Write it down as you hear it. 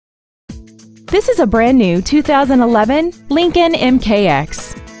This is a brand new 2011 Lincoln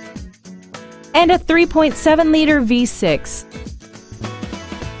MKX and a 3.7-liter V6.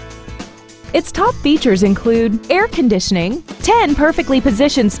 Its top features include air conditioning, 10 perfectly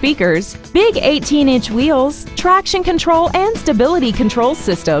positioned speakers, big 18-inch wheels, traction control and stability control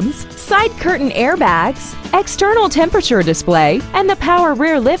systems, side curtain airbags, external temperature display, and the power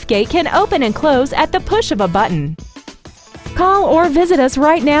rear liftgate can open and close at the push of a button. Call or visit us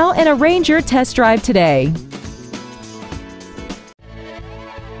right now and arrange your test drive today.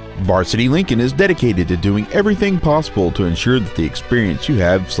 Varsity Lincoln is dedicated to doing everything possible to ensure that the experience you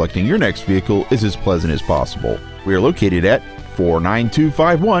have selecting your next vehicle is as pleasant as possible. We are located at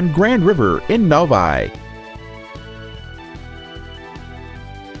 49251 Grand River in Novi.